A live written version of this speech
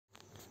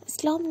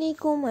Assalamu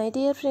alaikum, my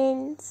dear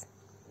friends.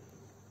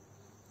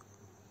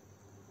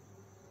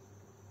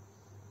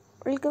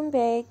 Welcome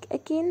back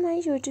again my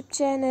YouTube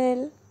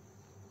channel.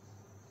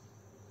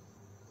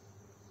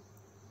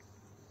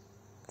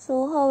 So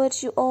how are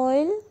you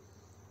all?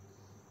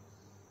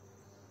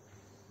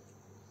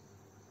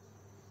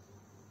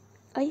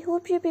 I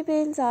hope you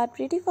people are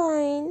pretty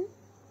fine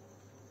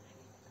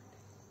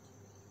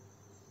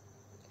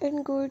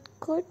and good.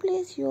 God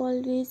bless you,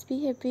 always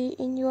be happy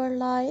in your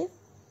life.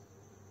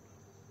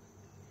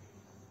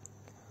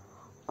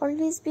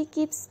 Always be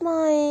keep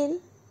smile.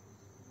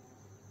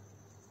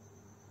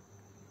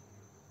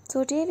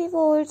 So dear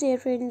viewers, dear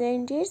friends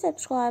and dear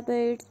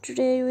subscribers,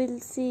 today you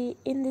will see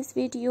in this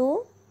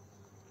video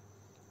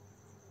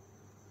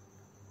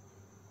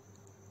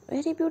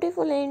very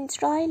beautiful and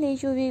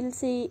stylish. You will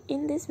see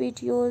in this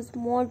videos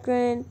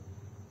modern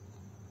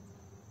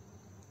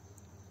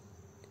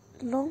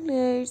long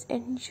layers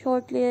and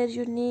short layers,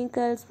 unique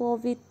girls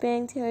bob with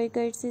bangs,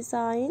 haircuts,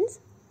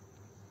 designs.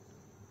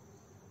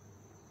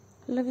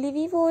 Lovely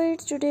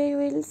viewers, today you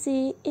will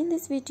see in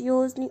this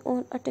videos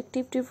neon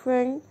attractive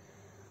different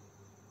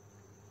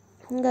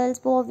girls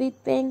bob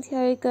with bangs,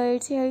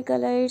 haircuts, hair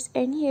colors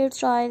and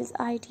hairstyles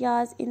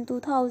ideas in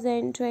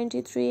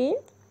 2023.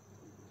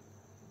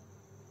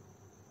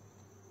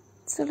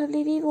 So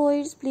lovely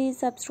viewers, please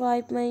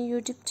subscribe my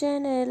YouTube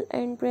channel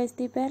and press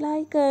the bell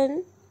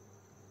icon.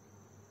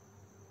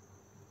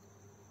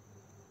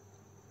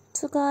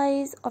 So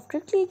guys, after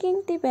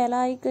clicking the bell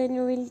icon,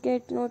 you will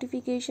get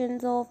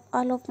notifications of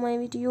all of my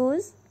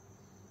videos.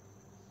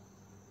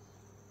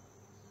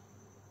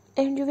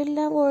 And you will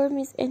never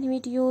miss any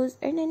videos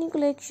and any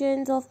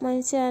collections of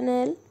my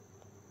channel.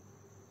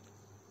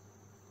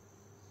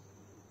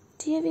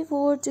 Dear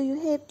viewers, do you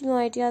have new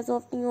ideas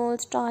of new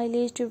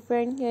stylish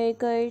different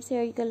haircuts,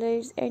 hair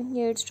colors and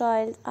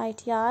hairstyles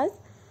ideas?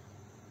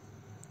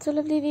 So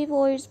lovely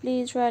viewers,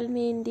 please tell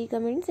me in the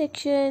comment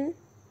section.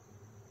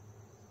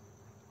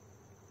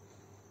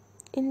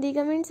 In the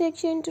comment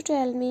section to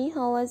tell me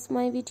how was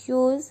my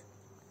videos.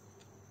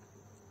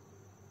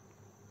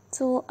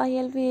 So I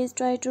always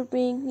try to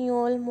bring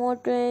new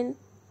modern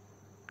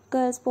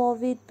girls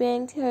bob with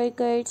bangs,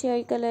 haircuts,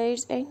 hair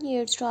colors and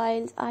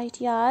hairstyles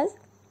ideas.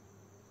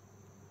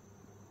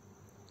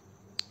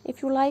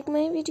 If you like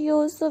my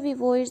videos, so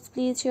viewers,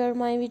 please share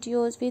my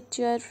videos with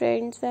your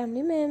friends,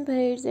 family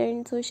members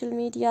and social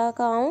media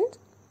accounts.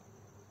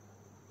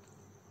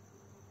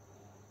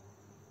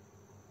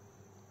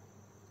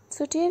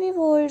 So dear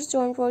viewers,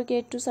 don't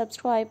forget to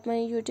subscribe my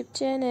YouTube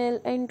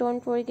channel and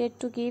don't forget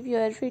to give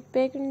your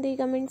feedback in the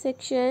comment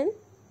section.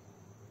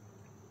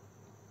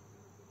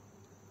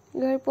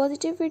 Your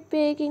positive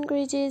feedback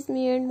encourages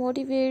me and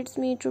motivates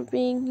me to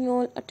bring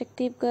new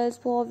attractive girls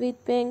bob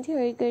with bangs,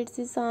 haircuts,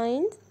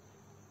 designs.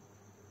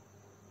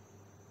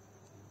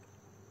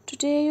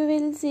 Today you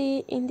will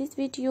see in this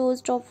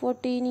videos top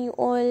 40 new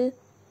all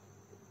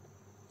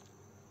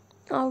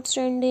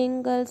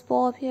outstanding girls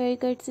bob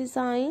haircuts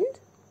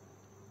designs.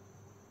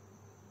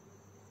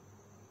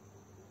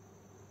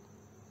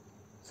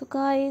 So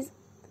guys,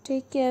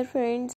 take care friends.